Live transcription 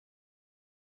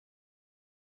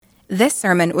This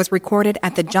sermon was recorded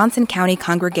at the Johnson County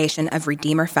Congregation of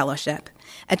Redeemer Fellowship,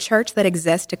 a church that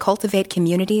exists to cultivate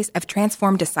communities of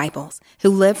transformed disciples who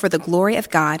live for the glory of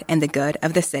God and the good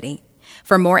of the city.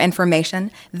 For more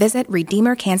information, visit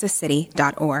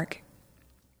redeemerkansascity.org.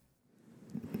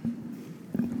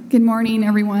 Good morning,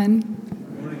 everyone.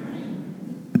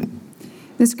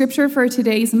 The scripture for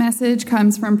today's message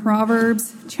comes from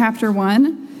Proverbs chapter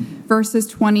 1, verses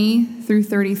 20 through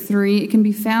 33. It can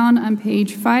be found on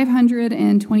page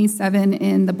 527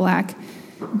 in the Black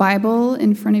Bible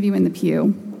in front of you in the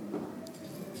pew.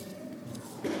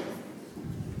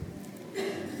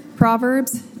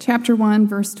 Proverbs chapter 1,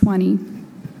 verse 20.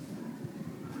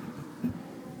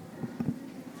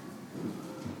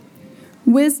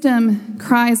 Wisdom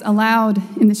cries aloud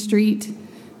in the street.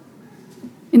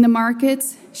 In the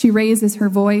markets, she raises her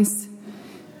voice.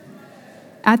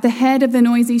 At the head of the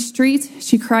noisy street,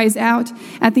 she cries out.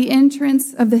 At the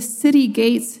entrance of the city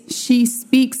gates, she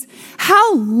speaks.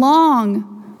 How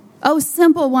long, O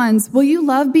simple ones, will you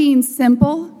love being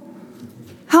simple?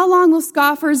 How long will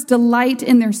scoffers delight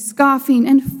in their scoffing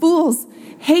and fools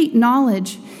hate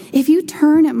knowledge? If you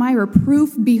turn at my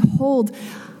reproof, behold,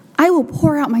 I will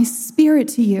pour out my spirit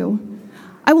to you.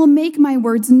 I will make my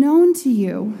words known to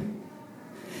you.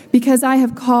 Because I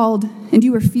have called and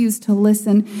you refuse to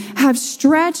listen, have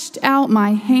stretched out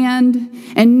my hand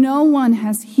and no one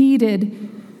has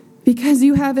heeded. Because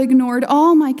you have ignored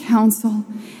all my counsel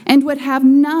and would have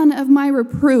none of my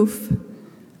reproof,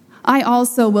 I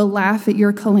also will laugh at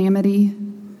your calamity.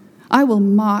 I will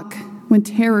mock when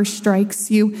terror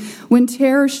strikes you, when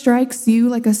terror strikes you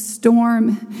like a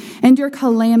storm, and your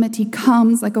calamity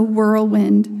comes like a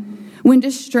whirlwind, when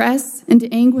distress and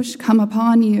anguish come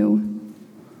upon you.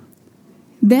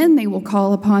 Then they will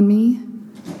call upon me,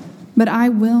 but I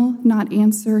will not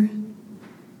answer.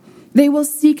 They will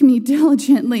seek me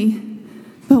diligently,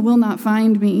 but will not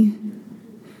find me,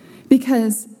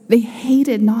 because they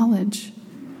hated knowledge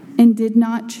and did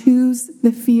not choose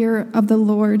the fear of the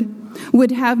Lord, would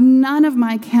have none of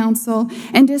my counsel,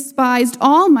 and despised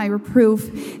all my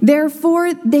reproof.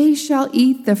 Therefore they shall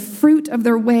eat the fruit of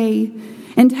their way,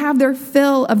 and have their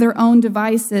fill of their own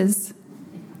devices.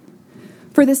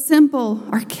 For the simple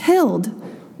are killed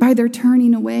by their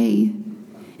turning away,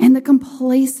 and the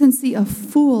complacency of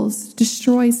fools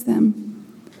destroys them.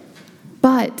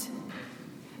 But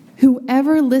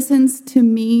whoever listens to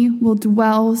me will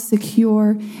dwell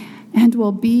secure and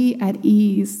will be at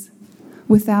ease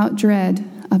without dread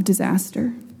of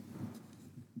disaster.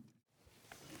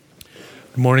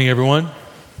 Good morning, everyone.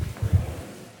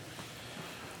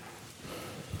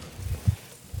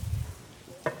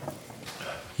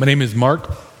 My name is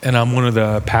Mark, and I'm one of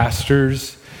the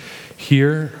pastors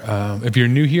here. If you're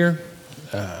new here,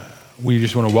 we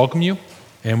just want to welcome you,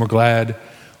 and we're glad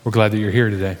that you're here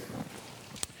today.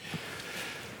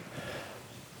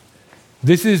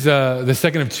 This is the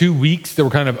second of 2 weeks that we're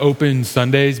kind of open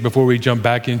Sundays before we jump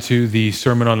back into the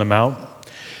Sermon on the Mount.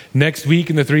 Next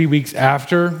week and the 3 weeks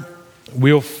after,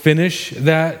 we'll finish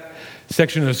that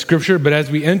section of scripture. But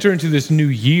as we enter into this new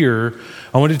year,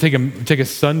 I wanted to take a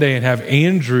Sunday and have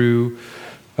Andrew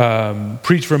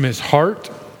preach from his heart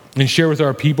and share with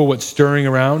our people what's stirring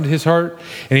around his heart.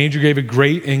 And Andrew gave a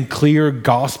great and clear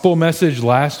gospel message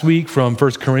last week from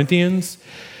 1 Corinthians.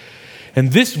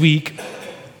 And this week,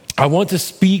 I want to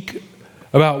speak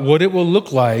about what it will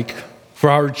look like for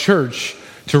our church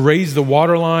to raise the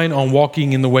waterline on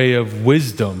walking in the way of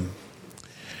wisdom.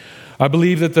 I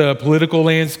believe that the political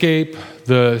landscape,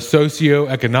 the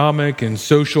socioeconomic and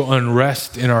social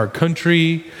unrest in our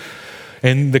country,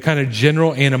 and the kind of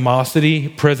general animosity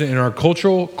present in our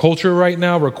culture right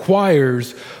now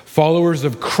requires followers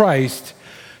of Christ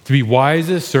to be wise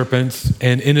as serpents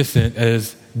and innocent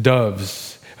as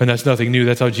doves. And that's nothing new.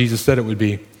 That's how Jesus said it would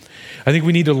be. I think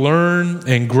we need to learn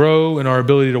and grow in our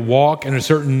ability to walk in a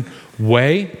certain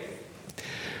way.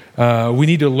 We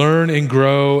need to learn and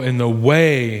grow in the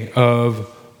way of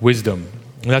wisdom.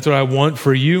 And that's what I want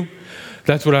for you.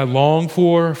 That's what I long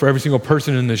for every single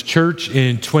person in this church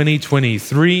in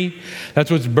 2023.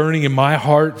 That's what's burning in my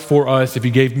heart for us if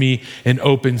you gave me an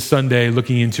open Sunday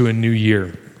looking into a new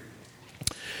year.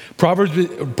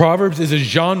 Proverbs is a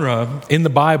genre in the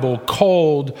Bible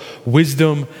called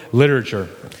wisdom literature.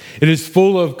 It is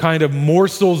full of kind of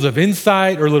morsels of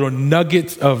insight or little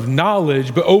nuggets of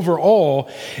knowledge, but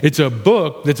overall, it's a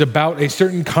book that's about a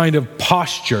certain kind of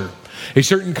posture, a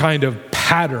certain kind of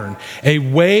pattern, a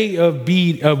way of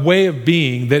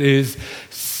being that is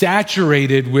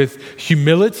saturated with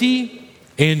humility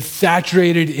and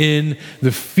saturated in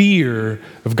the fear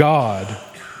of God.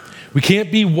 We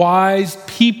can't be wise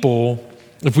people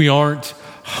if we aren't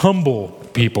humble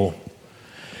people.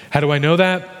 How do I know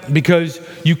that? Because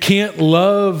you can't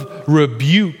love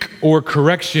rebuke or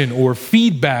correction or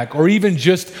feedback or even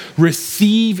just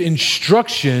receive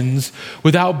instructions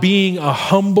without being a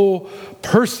humble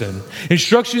person.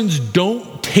 Instructions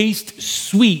don't taste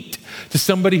sweet to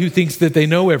somebody who thinks that they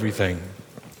know everything.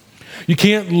 You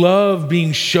can't love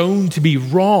being shown to be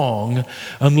wrong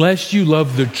unless you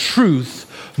love the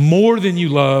truth more than you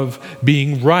love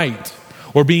being right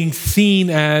or being seen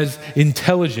as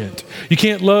intelligent. You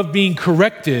can't love being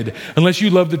corrected unless you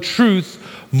love the truth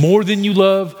more than you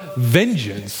love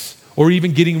vengeance or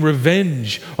even getting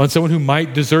revenge on someone who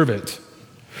might deserve it.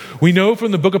 We know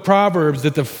from the book of Proverbs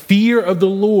that the fear of the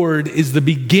Lord is the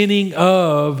beginning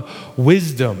of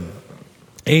wisdom.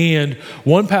 And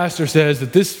one pastor says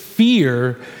that this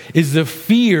fear is the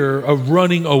fear of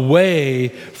running away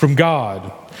from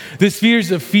God. This fear is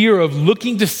the fear of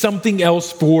looking to something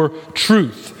else for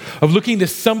truth, of looking to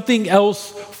something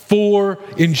else for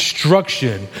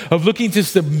instruction, of looking to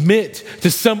submit to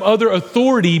some other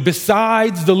authority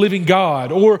besides the living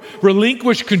God, or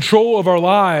relinquish control of our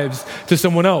lives to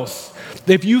someone else.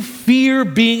 If you fear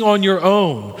being on your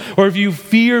own, or if you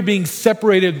fear being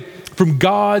separated from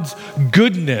God's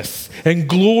goodness and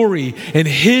glory and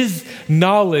his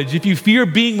knowledge, if you fear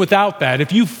being without that,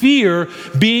 if you fear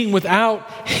being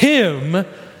without him,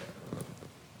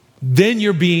 then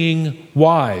you're being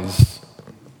wise.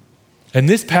 And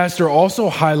this pastor also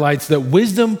highlights that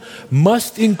wisdom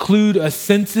must include a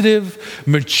sensitive,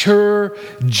 mature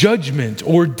judgment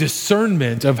or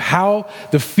discernment of how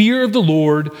the fear of the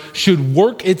Lord should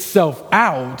work itself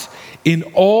out in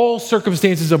all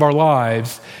circumstances of our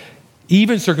lives,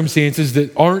 even circumstances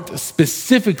that aren't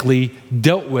specifically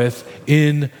dealt with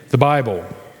in the Bible.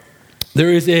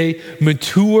 There is a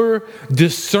mature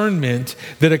discernment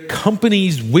that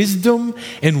accompanies wisdom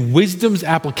and wisdom's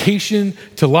application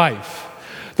to life.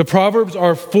 The Proverbs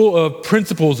are full of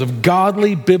principles of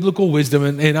godly biblical wisdom,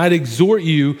 and I'd exhort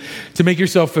you to make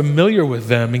yourself familiar with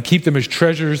them and keep them as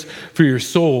treasures for your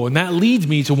soul. And that leads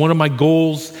me to one of my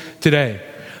goals today.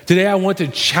 Today I want to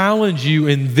challenge you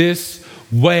in this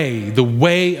way, the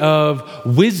way of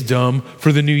wisdom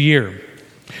for the new year.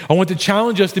 I want to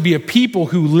challenge us to be a people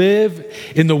who live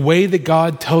in the way that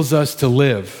God tells us to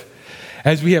live.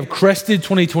 As we have crested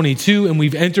 2022 and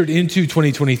we've entered into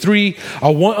 2023, I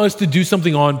want us to do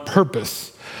something on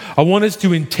purpose. I want us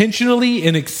to intentionally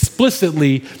and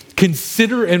explicitly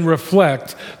consider and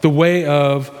reflect the way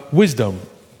of wisdom.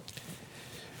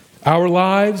 Our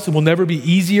lives will never be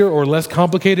easier or less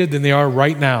complicated than they are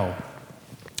right now.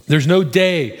 There's no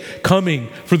day coming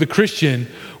for the Christian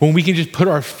when we can just put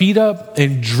our feet up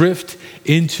and drift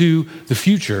into the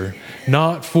future,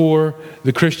 not for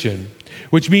the Christian,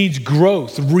 which means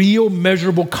growth, real,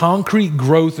 measurable, concrete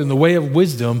growth in the way of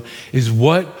wisdom is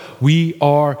what we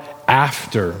are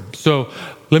after. So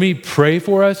let me pray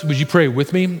for us. Would you pray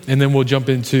with me? And then we'll jump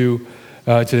into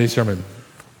today's sermon.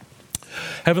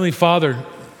 Heavenly Father,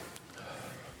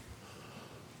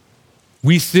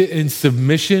 we sit in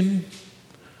submission.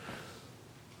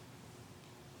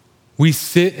 We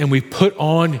sit and we put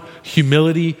on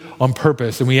humility on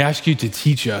purpose, and we ask you to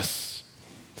teach us.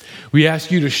 We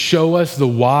ask you to show us the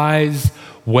wise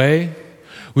way.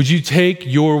 Would you take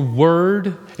your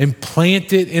word and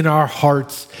plant it in our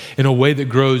hearts in a way that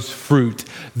grows fruit,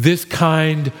 this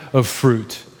kind of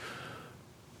fruit,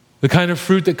 the kind of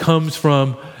fruit that comes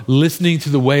from listening to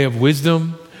the way of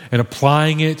wisdom and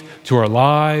applying it to our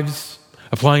lives,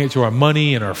 applying it to our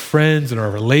money and our friends and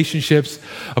our relationships,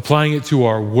 applying it to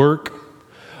our work,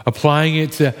 applying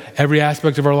it to every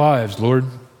aspect of our lives, Lord.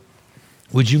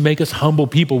 Would you make us humble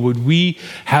people? Would we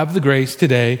have the grace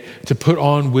today to put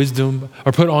on wisdom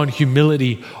or put on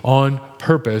humility on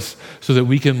purpose so that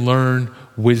we can learn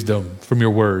wisdom from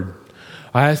your word?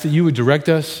 I ask that you would direct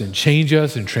us and change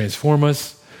us and transform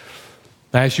us.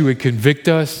 I ask you would convict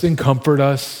us and comfort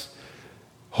us.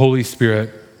 Holy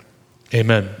Spirit,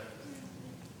 amen.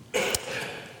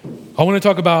 I want to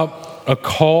talk about a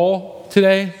call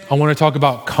today. I want to talk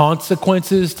about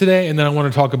consequences today, and then I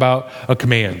want to talk about a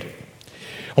command.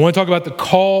 I want to talk about the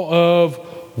call of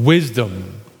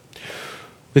wisdom.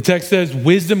 The text says,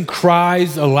 wisdom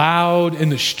cries aloud in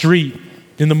the street.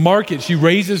 In the market, she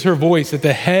raises her voice. At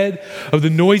the head of the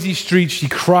noisy street, she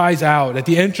cries out. At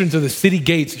the entrance of the city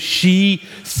gates, she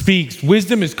speaks.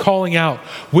 Wisdom is calling out.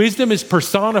 Wisdom is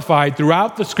personified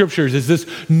throughout the scriptures as this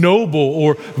noble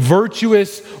or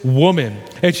virtuous woman.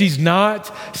 And she's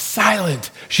not silent.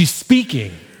 She's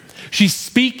speaking. She's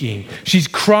speaking. She's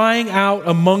crying out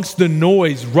amongst the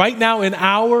noise. Right now in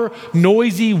our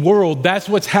noisy world, that's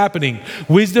what's happening.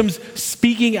 Wisdom's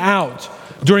speaking out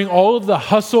During all of the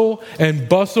hustle and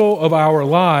bustle of our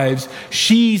lives,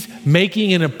 she's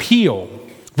making an appeal.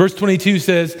 Verse 22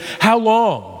 says, "How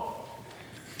long?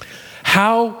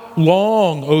 How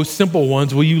long, O simple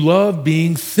ones, will you love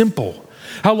being simple?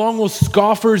 How long will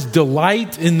scoffers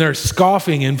delight in their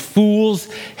scoffing and fools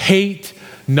hate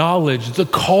knowledge?" The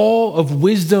call of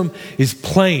wisdom is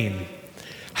plain.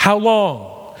 How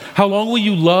long? How long will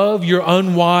you love your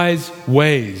unwise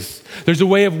ways? There's a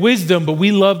way of wisdom, but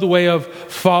we love the way of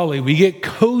folly. We get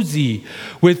cozy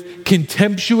with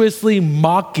contemptuously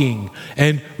mocking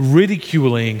and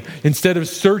ridiculing instead of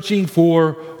searching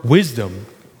for wisdom.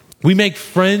 We make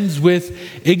friends with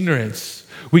ignorance.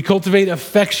 We cultivate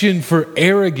affection for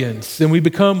arrogance, and we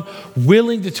become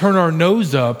willing to turn our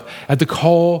nose up at the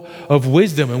call of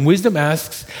wisdom. And wisdom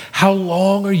asks, how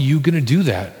long are you going to do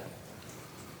that?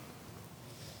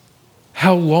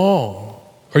 How long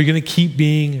are you going to keep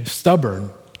being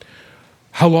stubborn?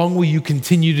 How long will you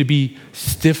continue to be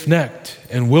stiff-necked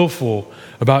and willful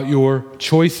about your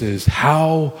choices?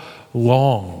 How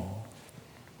long?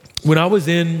 When I was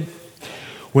in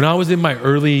my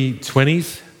early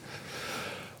 20s,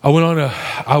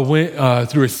 I went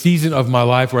through a season of my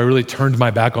life where I really turned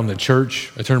my back on the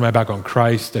church. I turned my back on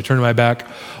Christ. I turned my back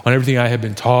on everything I had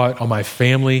been taught, on my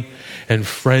family and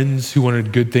friends who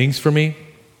wanted good things for me.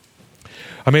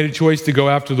 I made a choice to go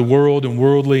after the world and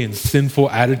worldly and sinful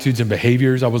attitudes and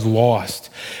behaviors. I was lost.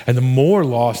 And the more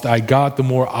lost I got, the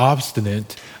more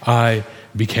obstinate I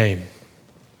became.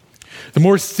 The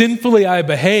more sinfully I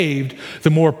behaved, the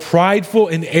more prideful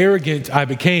and arrogant I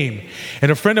became.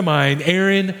 And a friend of mine,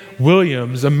 Aaron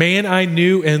Williams, a man I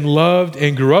knew and loved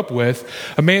and grew up with,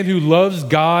 a man who loves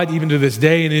God even to this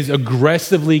day and is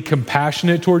aggressively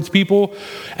compassionate towards people,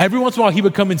 every once in a while he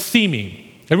would come and see me.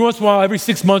 Every once in a while, every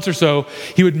 6 months or so,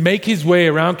 he would make his way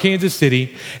around Kansas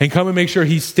City and come and make sure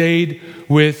he stayed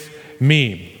with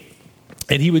me.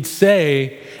 And he would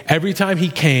say, every time he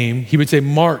came, he would say,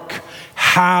 "Mark,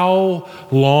 how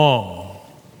long?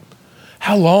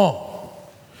 How long?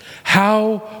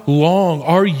 How long?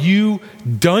 Are you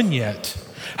done yet?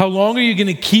 How long are you going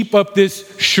to keep up this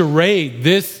charade,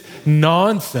 this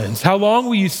nonsense? How long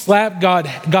will you slap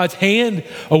God's hand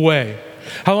away?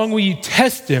 How long will you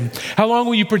test him? How long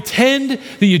will you pretend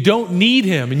that you don't need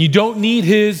him and you don't need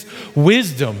his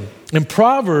wisdom?" And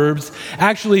Proverbs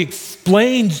actually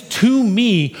explains to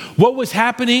me what was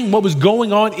happening, what was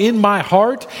going on in my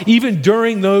heart, even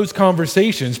during those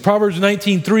conversations. Proverbs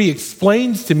 19:3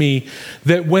 explains to me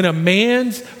that when a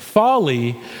man's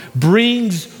folly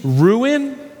brings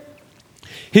ruin,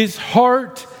 his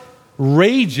heart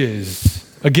rages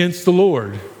against the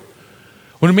Lord.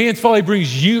 When a man's folly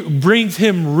brings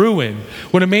him ruin,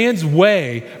 when a man's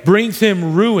way brings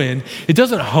him ruin, it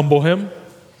doesn't humble him.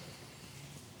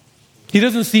 He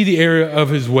doesn't see the error of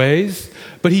his ways,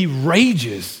 but he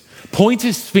rages, points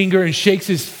his finger and shakes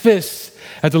his fists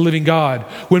at the living God.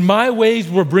 When my ways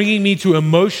were bringing me to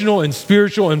emotional and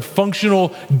spiritual and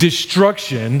functional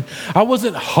destruction, I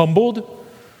wasn't humbled.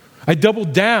 I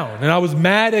doubled down and I was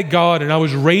mad at God and I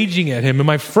was raging at him. And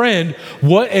my friend,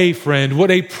 what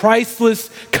a priceless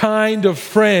kind of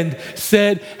friend,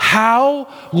 said, "How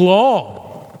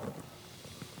long?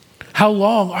 How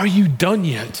long? Are you done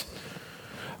yet?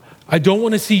 I don't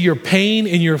want to see your pain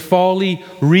and your folly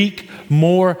wreak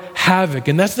more havoc."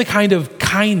 And that's the kind of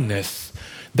kindness,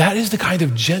 that is the kind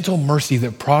of gentle mercy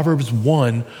that Proverbs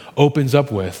 1 opens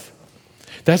up with.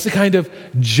 That's the kind of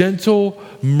gentle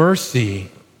mercy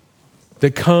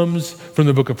that comes from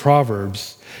the book of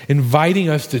Proverbs, inviting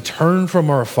us to turn from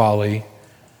our folly,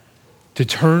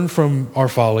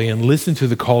 and listen to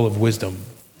the call of wisdom.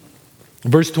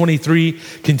 Verse 23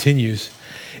 continues,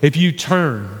 If you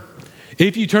turn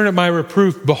at my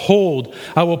reproof, behold,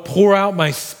 I will pour out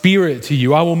my spirit to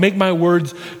you. I will make my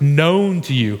words known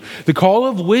to you. The call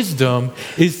of wisdom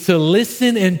is to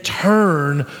listen and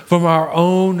turn from our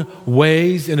own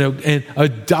ways and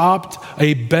adopt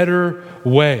a better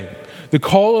way. The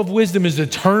call of wisdom is to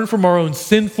turn from our own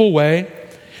sinful way.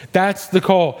 That's the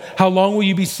call. How long will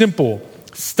you be simple?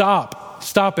 Stop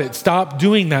it. Stop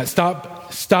doing that.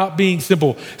 Stop being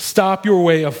simple. Stop your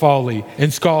way of folly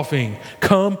and scoffing.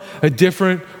 Come a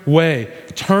different way.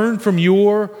 Turn from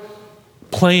your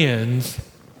plans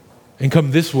and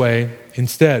come this way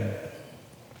instead.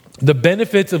 The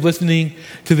benefits of listening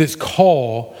to this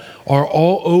call are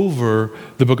all over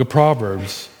the book of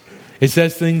Proverbs. It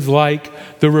says things like,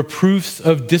 the reproofs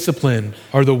of discipline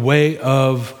are the way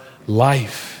of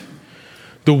life.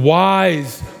 The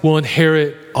wise will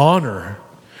inherit honor.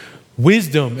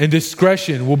 Wisdom and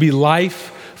discretion will be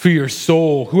life for your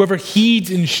soul. Whoever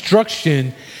heeds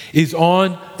instruction is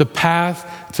on the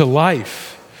path to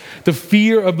life. The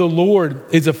fear of the Lord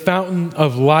is a fountain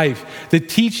of life. The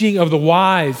teaching of the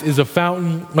wise is a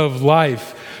fountain of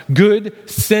life. Good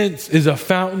sense is a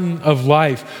fountain of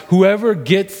life. Whoever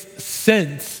gets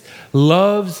sense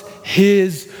loves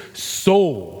his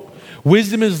soul.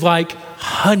 Wisdom is like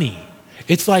honey.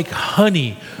 It's like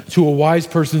honey to a wise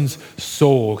person's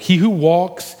soul. He who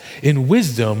walks in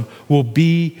wisdom will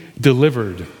be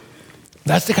delivered.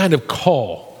 That's the kind of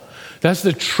call. That's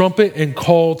the trumpet and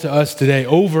call to us today,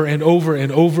 over and over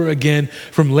and over again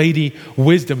from Lady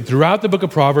Wisdom. Throughout the book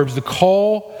of Proverbs, the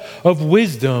call of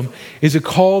wisdom is a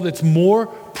call that's more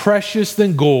precious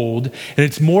than gold, and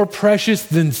it's more precious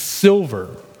than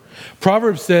silver.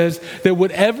 Proverbs says that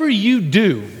whatever you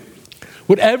do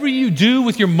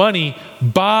with your money,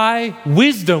 buy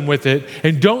wisdom with it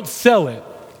and don't sell it,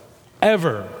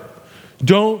 ever.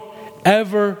 Don't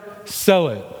ever sell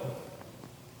it.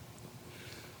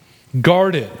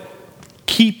 Guard it.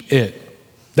 Keep it.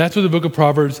 That's what the book of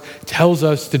Proverbs tells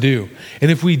us to do. And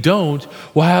if we don't,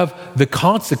 we'll have the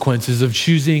consequences of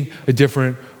choosing a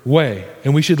different way.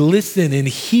 And we should listen and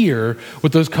hear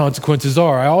what those consequences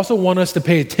are. I also want us to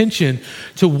pay attention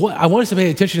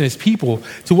as people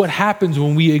to what happens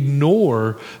when we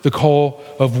ignore the call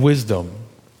of wisdom.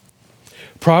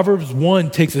 Proverbs 1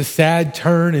 takes a sad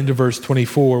turn into verse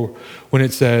 24 when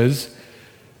it says,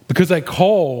 "Because I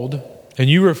called and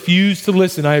you refused to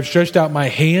listen, I have stretched out my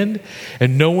hand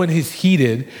and no one has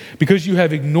heeded. Because you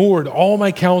have ignored all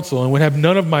my counsel and would have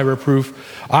none of my reproof,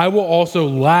 I will also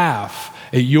laugh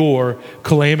at your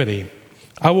calamity.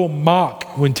 I will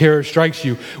mock when terror strikes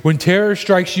you. When terror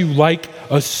strikes you like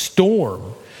a storm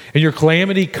and your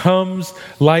calamity comes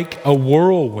like a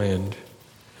whirlwind.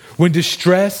 When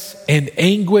distress and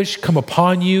anguish come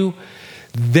upon you,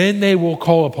 then they will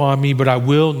call upon me, but I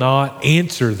will not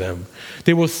answer them.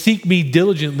 They will seek me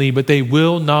diligently, but they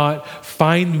will not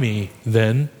find me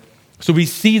then." So we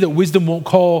see that wisdom won't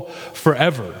call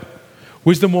forever.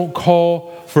 Wisdom won't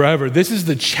call forever. This is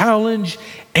the challenge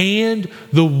and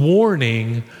the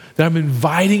warning that I'm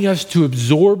inviting us to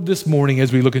absorb this morning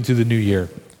as we look into the new year.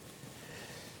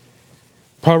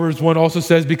 Proverbs 1 also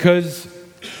says, because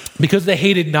they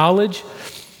hated knowledge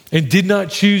and did not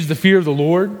choose the fear of the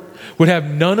Lord, would have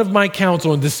none of my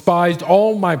counsel and despised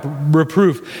all my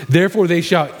reproof. Therefore they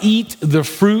shall eat the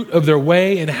fruit of their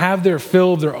way and have their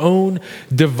fill of their own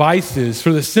devices.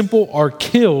 For the simple are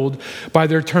killed by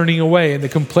their turning away, and the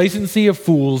complacency of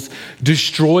fools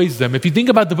destroys them. If you think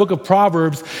about the book of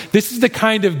Proverbs, this is the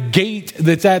kind of gate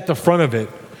that's at the front of it.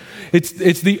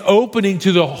 It's the opening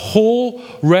to the whole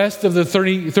rest of the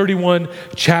 31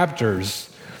 chapters.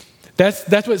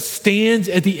 That's what stands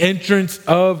at the entrance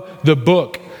of the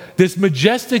book. This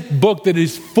majestic book that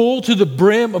is full to the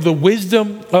brim of the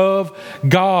wisdom of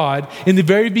God. In the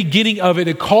very beginning of it,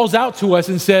 it calls out to us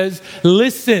and says,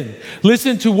 listen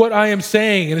to what I am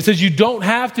saying. And it says, you don't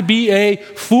have to be a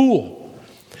fool.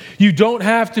 You don't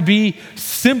have to be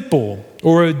simple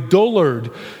or a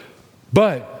dullard,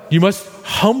 but you must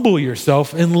humble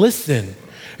yourself and listen.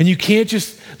 And you can't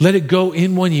just let it go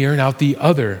in one ear and out the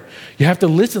other. You have to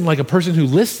listen like a person who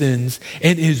listens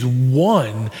and is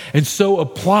one, and so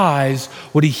applies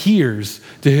what he hears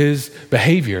to his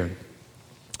behavior.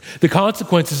 The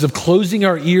consequences of closing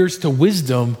our ears to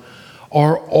wisdom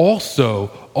are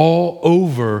also all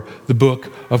over the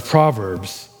book of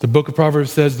Proverbs. The book of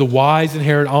Proverbs says the wise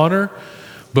inherit honor,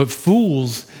 but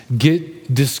fools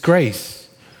get disgrace.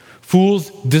 Fools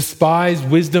despise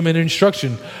wisdom and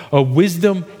instruction. A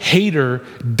wisdom hater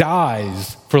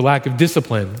dies for lack of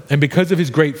discipline. And because of his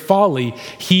great folly,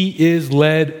 he is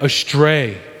led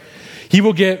astray. He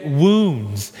will get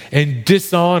wounds and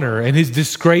dishonor, and his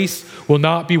disgrace will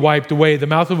not be wiped away. The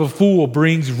mouth of a fool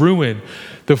brings ruin.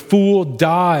 The fool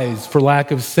dies for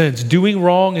lack of sense. Doing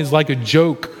wrong is like a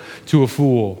joke to a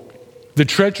fool. The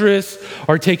treacherous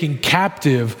are taken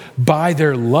captive by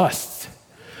their lusts.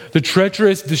 The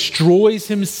treacherous destroys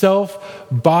himself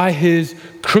by his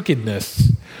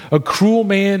crookedness. A cruel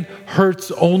man hurts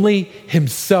only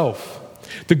himself.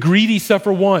 The greedy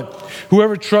suffer want.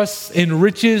 Whoever trusts in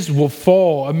riches will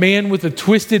fall. A man with a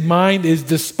twisted mind is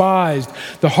despised.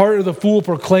 The heart of the fool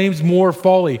proclaims more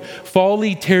folly.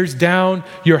 Folly tears down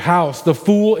your house. The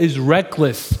fool is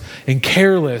reckless and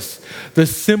careless. The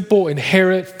simple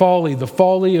inherit folly. The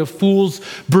folly of fools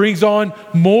brings on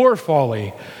more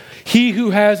folly. He who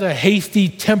has a hasty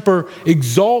temper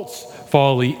exalts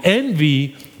folly.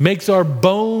 Envy makes our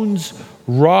bones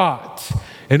rot.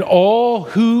 And all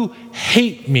who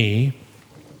hate me,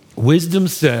 wisdom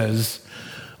says,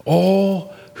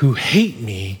 all who hate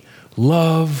me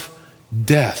love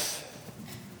death.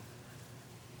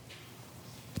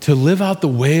 To live out the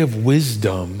way of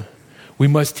wisdom we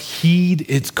must heed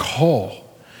its call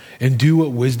and do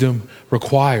what wisdom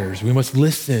requires. We must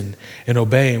listen and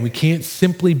obey, and we can't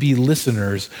simply be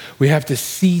listeners. We have to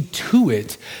see to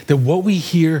it that what we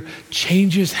hear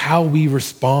changes how we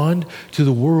respond to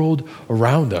the world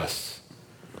around us.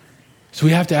 So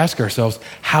we have to ask ourselves,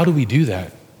 how do we do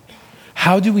that?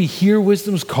 How do we hear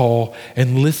wisdom's call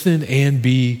and listen and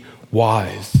be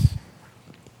wise?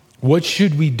 What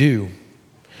should we do?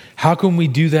 How can we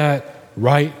do that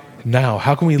right now?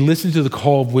 How can we listen to the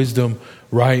call of wisdom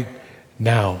right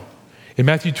now? In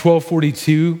Matthew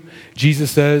 12:42, Jesus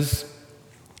says,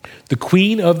 "The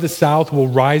queen of the south will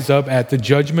rise up at the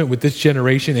judgment with this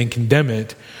generation and condemn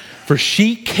it, for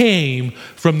she came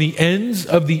from the ends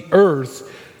of the earth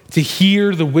to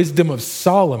hear the wisdom of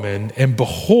Solomon, and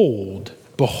behold,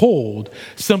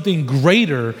 something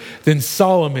greater than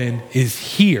Solomon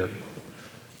is here."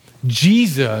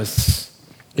 Jesus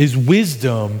is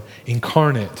wisdom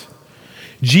incarnate.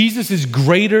 Jesus is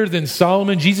greater than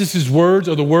Solomon. Jesus' words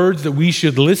are the words that we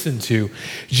should listen to.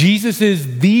 Jesus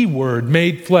is the Word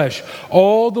made flesh.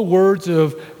 All the words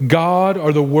of God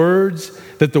are the words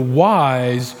that the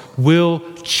wise will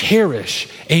cherish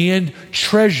and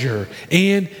treasure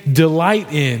and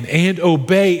delight in and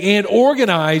obey and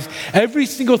organize every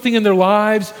single thing in their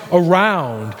lives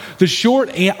around. The short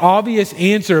and obvious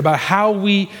answer about how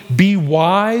we be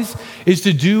wise is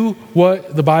to do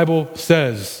what the Bible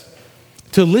says,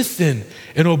 to listen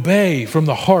and obey from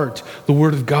the heart the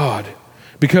Word of God.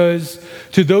 Because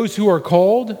to those who are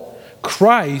called,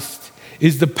 Christ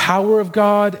is the power of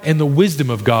God and the wisdom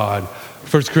of God.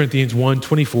 1 Corinthians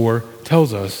 1:24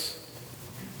 tells us,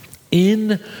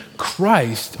 "In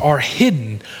Christ are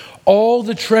hidden all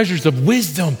the treasures of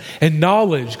wisdom and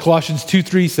knowledge." Colossians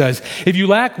 2:3 says, "If you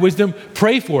lack wisdom,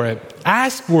 pray for it,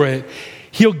 ask for it.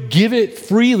 He'll give it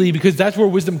freely," because that's where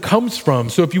wisdom comes from.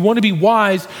 So if you want to be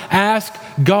wise, ask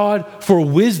God for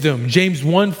wisdom. James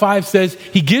 1:5 says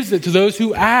he gives it to those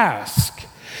who ask.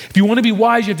 If you want to be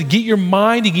wise, you have to get your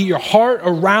mind and get your heart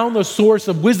around the source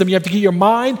of wisdom. You have to get your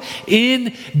mind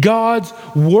in God's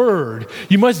word.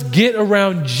 You must get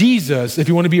around Jesus if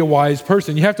you want to be a wise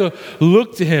person. You have to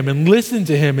look to him and listen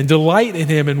to him and delight in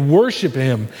him and worship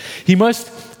him. He must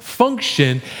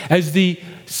function as the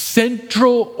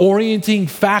central orienting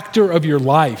factor of your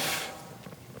life.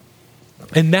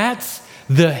 And that's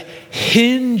the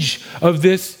hinge of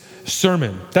this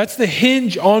sermon. That's the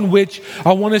hinge on which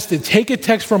I want us to take a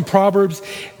text from Proverbs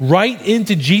right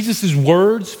into Jesus'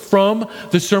 words from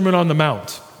the Sermon on the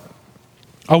Mount.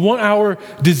 I want our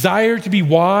desire to be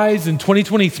wise in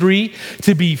 2023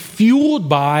 to be fueled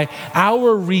by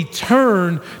our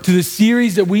return to the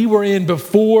series that we were in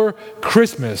before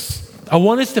Christmas. I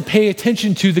want us to pay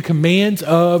attention to the commands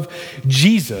of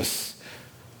Jesus.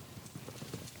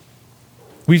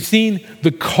 We've seen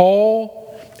the call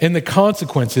and the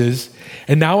consequences,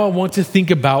 and now I want to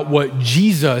think about what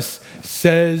Jesus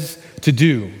says to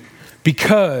do,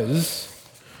 because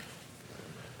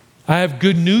I have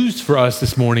good news for us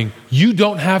this morning. You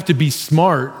don't have to be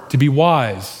smart to be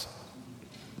wise.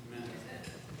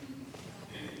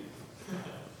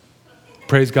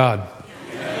 Praise God.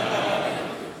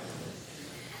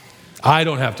 I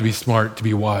don't have to be smart to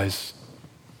be wise.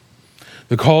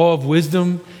 The call of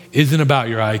wisdom isn't about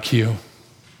your IQ.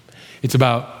 It's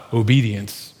about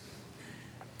obedience.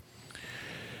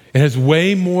 It has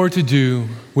way more to do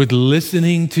with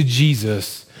listening to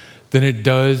Jesus than it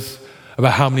does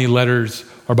about how many letters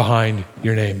are behind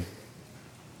your name.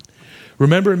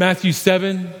 Remember in Matthew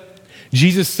 7,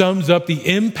 Jesus sums up the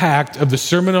impact of the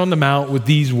Sermon on the Mount with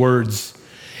these words.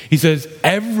 He says,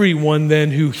 "Everyone then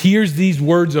who hears these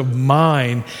words of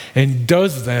mine and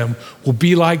does them will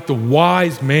be like the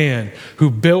wise man who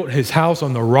built his house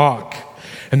on the rock.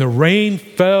 And the rain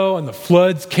fell and the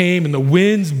floods came and the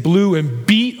winds blew and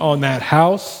beat on that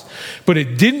house. But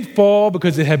it didn't fall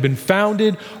because it had been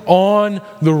founded on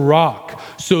the rock."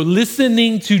 So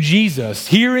listening to Jesus,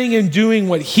 hearing and doing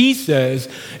what he says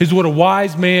is what a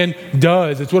wise man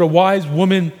does. It's what a wise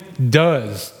woman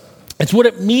does. It's what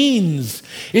it means.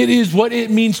 It is what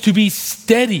it means to be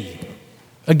steady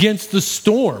against the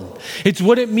storm. It's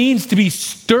what it means to be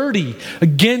sturdy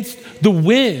against the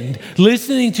wind.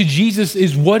 Listening to Jesus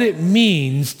is what it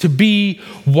means to be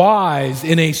wise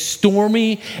in a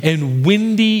stormy and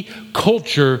windy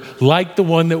culture like the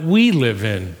one that we live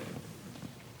in.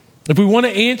 If we want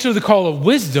to answer the call of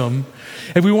wisdom,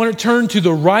 if we want to turn to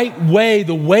the right way,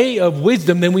 the way of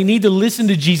wisdom, then we need to listen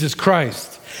to Jesus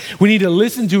Christ. We need to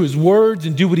listen to his words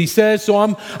and do what he says. So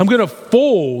I'm going to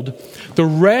fold the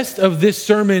rest of this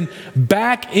sermon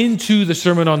back into the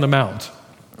Sermon on the Mount.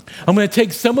 I'm going to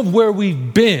take some of where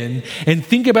we've been and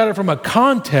think about it from a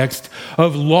context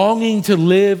of longing to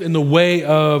live in the way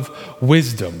of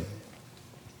wisdom.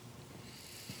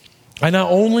 I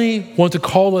not only want to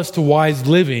call us to wise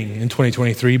living in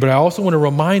 2023, but I also want to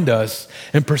remind us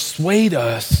and persuade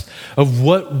us of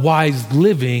what wise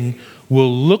living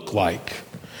will look like.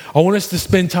 I want us to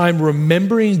spend time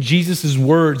remembering Jesus'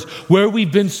 words, where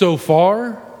we've been so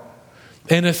far,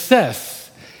 and assess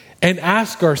and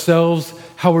ask ourselves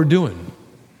how we're doing.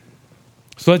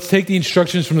 So let's take the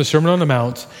instructions from the Sermon on the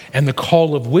Mount and the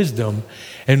call of wisdom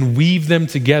and weave them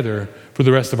together for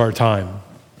the rest of our time.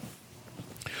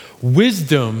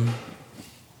 Wisdom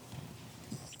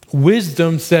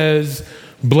says,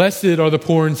 blessed are the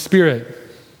poor in spirit.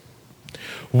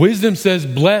 Wisdom says,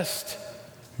 blessed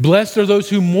are those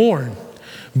who mourn.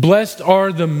 Blessed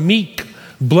are the meek.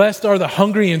 Blessed are the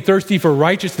hungry and thirsty for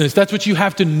righteousness. That's what you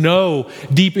have to know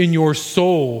deep in your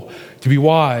soul to be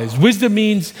wise. Wisdom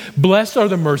means blessed are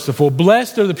the merciful.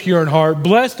 Blessed are the pure in heart.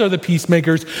 Blessed are the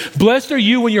peacemakers. Blessed are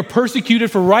you when you're persecuted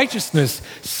for righteousness'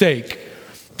 sake.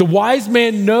 The wise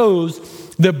man knows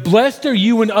that blessed are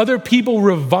you when other people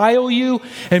revile you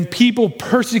and people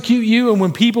persecute you and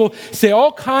when people say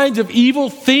all kinds of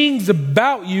evil things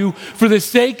about you for the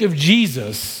sake of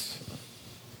Jesus.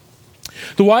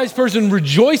 The wise person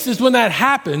rejoices when that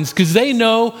happens because they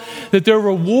know that their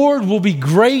reward will be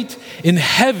great in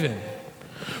heaven.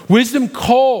 Wisdom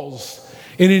calls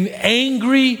in an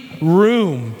angry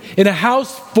room, in a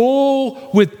house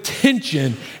full with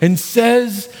tension, and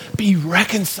says, be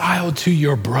reconciled to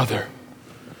your brother.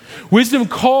 Wisdom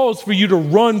calls for you to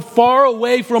run far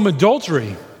away from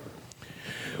adultery.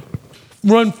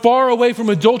 Run far away from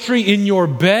adultery in your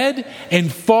bed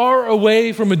and far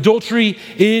away from adultery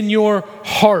in your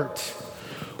heart.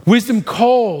 Wisdom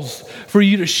calls for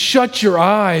you to shut your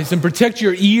eyes and protect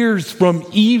your ears from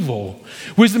evil.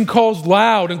 Wisdom calls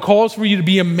loud and calls for you to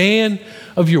be a man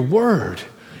of your word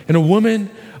and a woman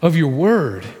of your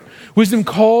word. Wisdom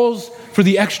calls for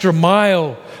the extra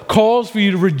mile, calls for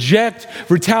you to reject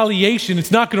retaliation.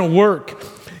 It's not going to work.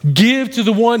 Give to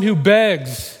the one who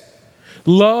begs.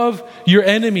 Love your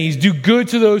enemies. Do good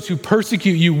to those who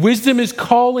persecute you. Wisdom is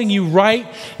calling you right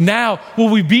now. Will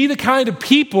we be the kind of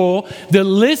people that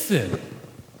listen?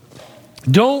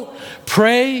 Don't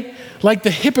pray like the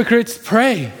hypocrites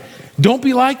pray. Don't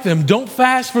be like them. Don't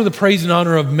fast for the praise and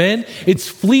honor of men. It's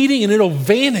fleeting and it'll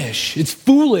vanish. It's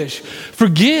foolish.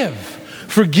 Forgive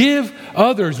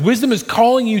others. Wisdom is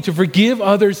calling you to forgive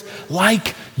others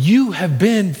like you have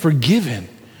been forgiven.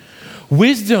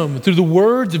 Wisdom, through the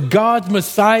words of God's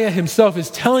Messiah himself, is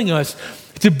telling us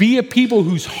to be a people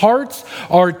whose hearts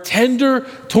are tender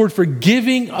toward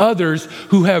forgiving others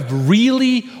who have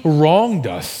really wronged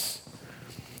us.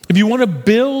 If you want to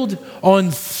build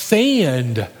on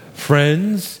sand,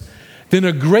 friends, then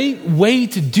a great way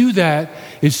to do that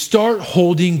is start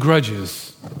holding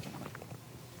grudges.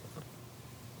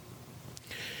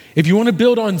 If you want to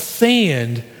build on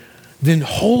sand, then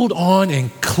hold on and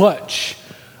clutch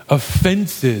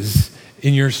offenses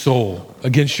in your soul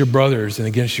against your brothers and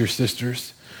against your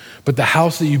sisters. But the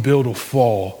house that you build will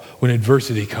fall when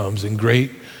adversity comes, and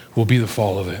great will be the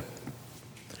fall of it.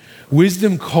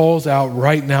 Wisdom calls out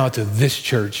right now to this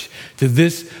church, to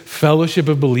this fellowship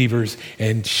of believers,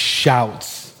 and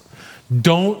shouts,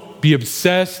 don't be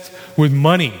obsessed with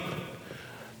money.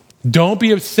 Don't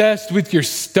be obsessed with your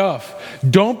stuff.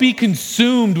 Don't be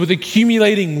consumed with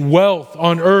accumulating wealth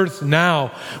on earth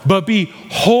now, but be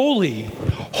holy,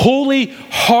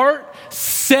 heart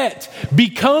set.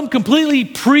 Become completely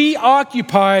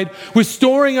preoccupied with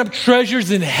storing up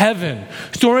treasures in heaven,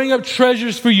 storing up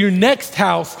treasures for your next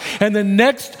house and the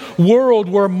next world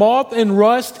where moth and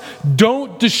rust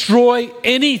don't destroy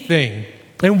anything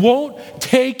and won't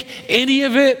take any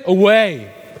of it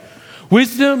away.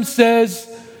 Wisdom says,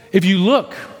 if you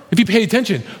pay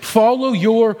attention, follow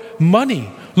your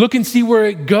money. Look and see where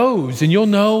it goes, and you'll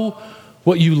know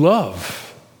what you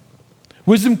love.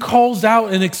 Wisdom calls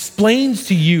out and explains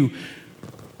to you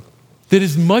that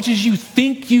as much as you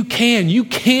think you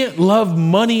can't love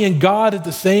money and God at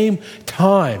the same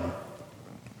time.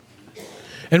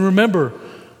 And remember,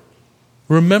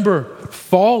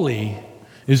 folly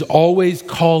is always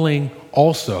calling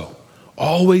also,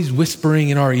 always whispering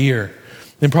in our ear.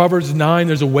 In Proverbs 9,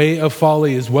 there's a way of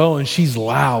folly as well, and she's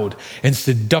loud and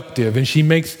seductive, and she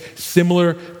makes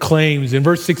similar claims. In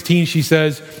verse 16, she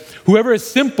says, whoever is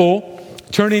simple,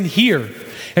 turn in here.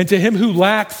 And to him who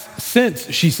lacks sense,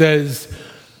 she says,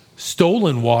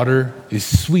 stolen water is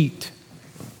sweet,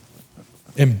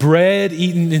 and bread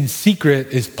eaten in secret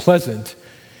is pleasant,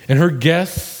 and her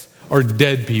guests are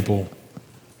dead people.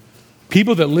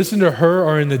 People that listen to her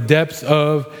are in the depths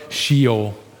of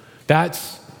Sheol.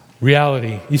 That's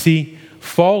reality. You see,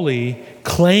 folly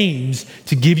claims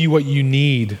to give you what you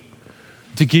need,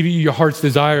 to give you your heart's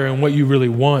desire and what you really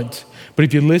want. But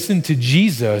if you listen to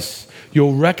Jesus,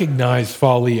 you'll recognize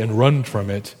folly and run from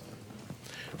it.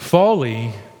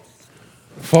 Folly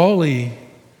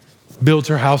builds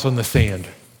her house on the sand.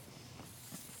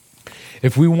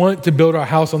 If we want to build our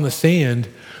house on the sand,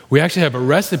 we actually have a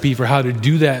recipe for how to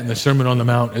do that in the Sermon on the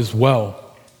Mount as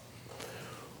well.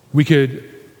 We could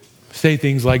say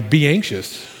things like, be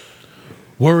anxious.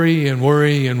 Worry and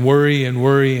worry and worry and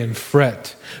worry and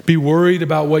fret. Be worried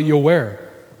about what you'll wear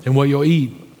and what you'll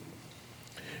eat.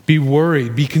 Be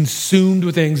worried. Be consumed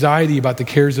with anxiety about the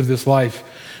cares of this life.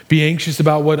 Be anxious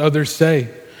about what others say.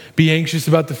 Be anxious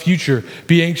about the future.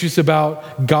 Be anxious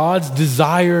about God's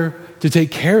desire to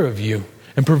take care of you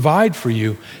and provide for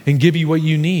you and give you what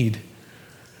you need.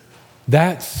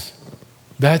 That's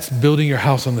building your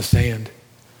house on the sand.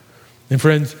 And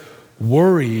friends,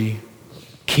 worry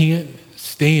can't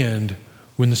stand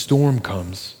when the storm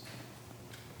comes.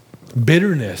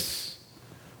 Bitterness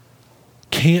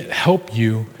can't help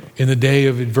you in the day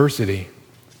of adversity.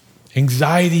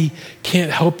 Anxiety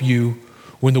can't help you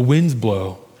when the winds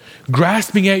blow.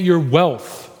 Grasping at your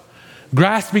wealth,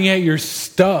 grasping at your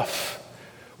stuff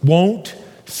won't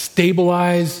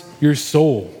stabilize your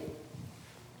soul.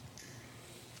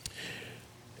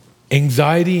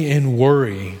 Anxiety and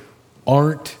worry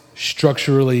aren't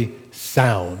structurally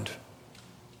sound.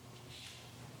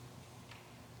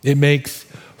 It makes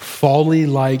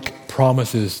folly-like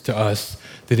promises to us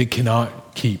that it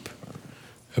cannot keep.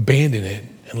 Abandon it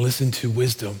and listen to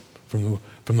wisdom from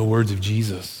the words of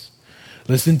Jesus.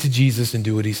 Listen to Jesus and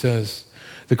do what he says.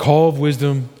 The call of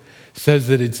wisdom says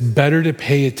that it's better to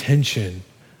pay attention.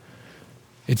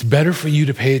 It's better for you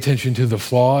to pay attention to the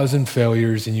flaws and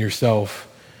failures in yourself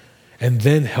and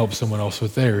then help someone else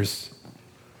with theirs.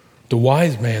 The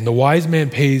wise man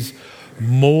pays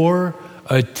more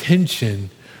attention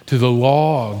to the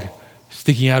log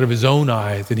sticking out of his own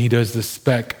eye than he does the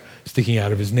speck sticking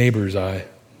out of his neighbor's eye.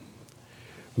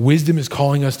 Wisdom is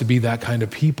calling us to be that kind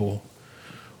of people.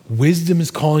 Wisdom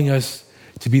is calling us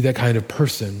to be that kind of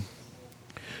person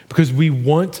because we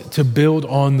want to build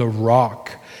on the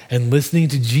rock, and listening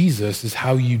to Jesus is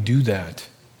how you do that.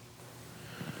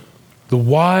 The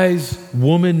wise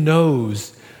woman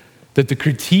knows that the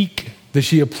critique that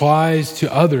she applies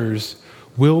to others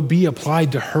will be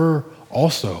applied to her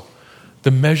also.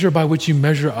 The measure by which you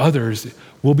measure others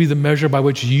will be the measure by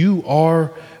which you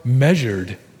are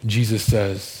measured, Jesus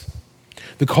says.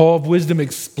 The call of wisdom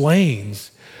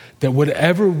explains that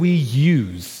whatever we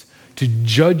use to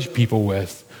judge people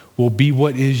with will be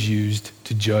what is used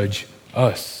to judge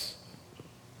us.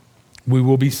 We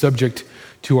will be subject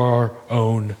to our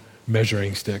own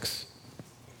measuring sticks.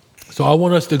 So I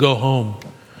want us to go home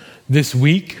this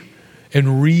week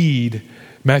and read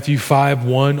Matthew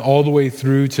 5:1 all the way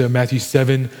through to Matthew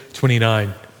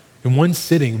 7:29. In one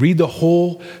sitting, read the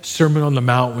whole Sermon on the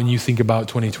Mount when you think about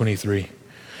 2023.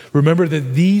 Remember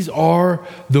that these are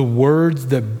the words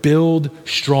that build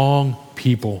strong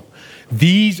people.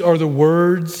 These are the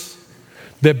words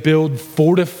that build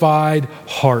fortified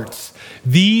hearts.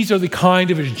 These are the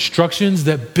kind of instructions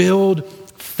that build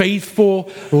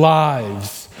faithful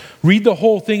lives. Read the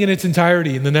whole thing in its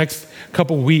entirety in the next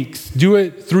couple weeks. Do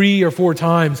it 3 or 4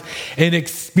 times and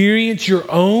experience your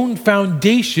own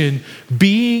foundation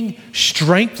being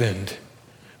strengthened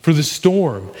for the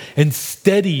storm and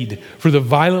steadied for the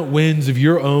violent winds of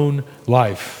your own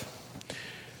life.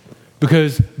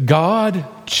 Because God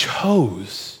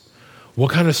chose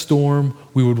what kind of storm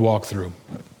we would walk through.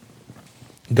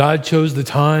 God chose the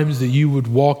times that you would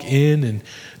walk in and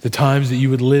the times that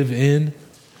you would live in.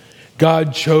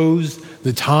 God chose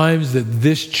the times that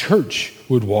this church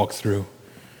would walk through.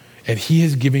 And he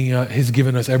has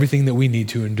given us everything that we need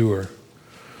to endure.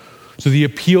 So the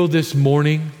appeal this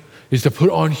morning is to put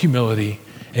on humility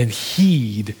and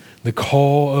heed the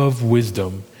call of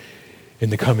wisdom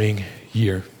in the coming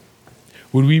year.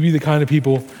 Would we be the kind of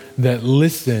people that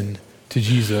listen to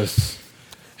Jesus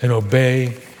and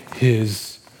obey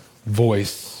his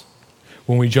voice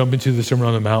when we jump into the Sermon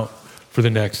on the Mount for the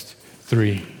next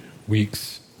 3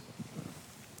 weeks?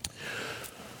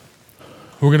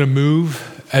 We're going to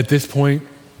move at this point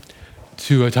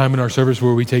to a time in our service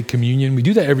where we take communion. We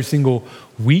do that every single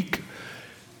week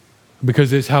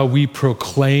because it's how we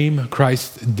proclaim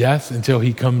Christ's death until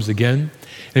he comes again.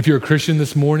 And if you're a Christian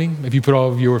this morning, if you put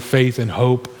all of your faith and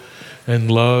hope and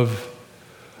love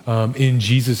in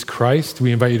Jesus Christ,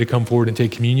 we invite you to come forward and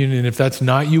take communion. And if that's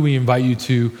not you, we invite you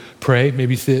to pray.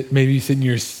 Maybe sit in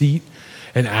your seat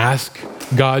and ask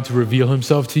God to reveal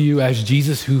himself to you as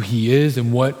Jesus, who he is,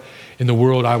 and what in the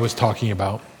world I was talking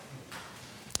about.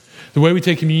 The way we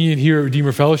take communion here at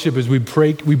Redeemer Fellowship is we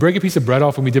break a piece of bread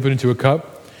off and we dip it into a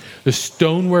cup. The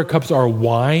stoneware cups are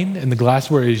wine and the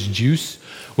glassware is juice.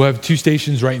 We'll have 2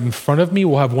 stations right in front of me.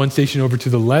 We'll have 1 station over to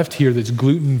the left here that's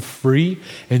gluten-free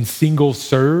and single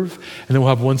serve. And then we'll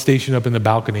have 1 station up in the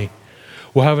balcony.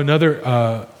 We'll have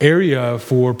another area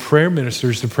for prayer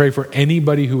ministers to pray for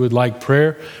anybody who would like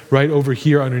prayer right over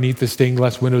here underneath the stained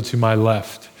glass window to my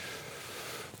left.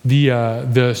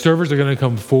 The servers are going to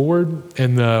come forward,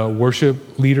 and the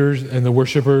worship leaders and the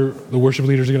worship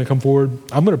leaders are going to come forward.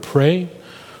 I'm going to pray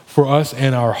for us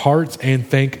and our hearts and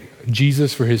thank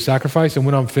Jesus for his sacrifice. And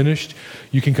when I'm finished,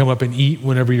 you can come up and eat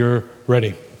whenever you're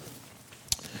ready.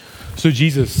 So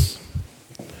Jesus,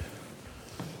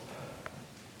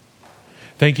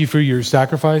 thank you for your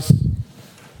sacrifice.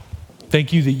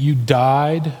 Thank you that you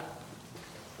died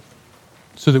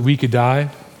so that we could die.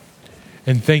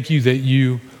 And thank you that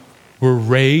you were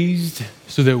raised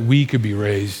so that we could be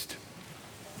raised.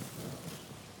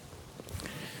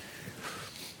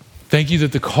 Thank you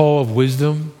that the call of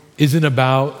wisdom isn't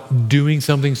about doing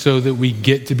something so that we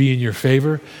get to be in your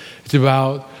favor. It's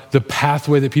about the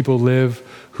pathway that people live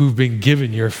who've been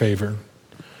given your favor.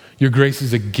 Your grace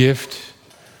is a gift.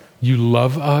 You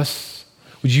love us.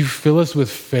 Would you fill us with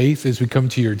faith as we come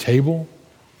to your table?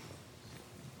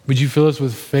 Would you fill us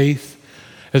with faith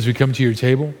as we come to your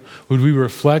table? Would we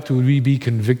reflect? Would we be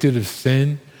convicted of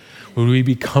sin? Would we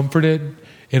be comforted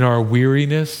in our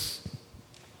weariness?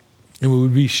 And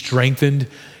would we be strengthened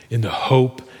in the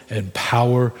hope and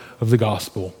power of the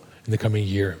gospel in the coming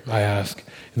year? I ask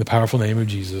in the powerful name of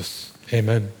Jesus.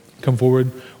 Amen. Come forward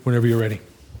whenever you're ready.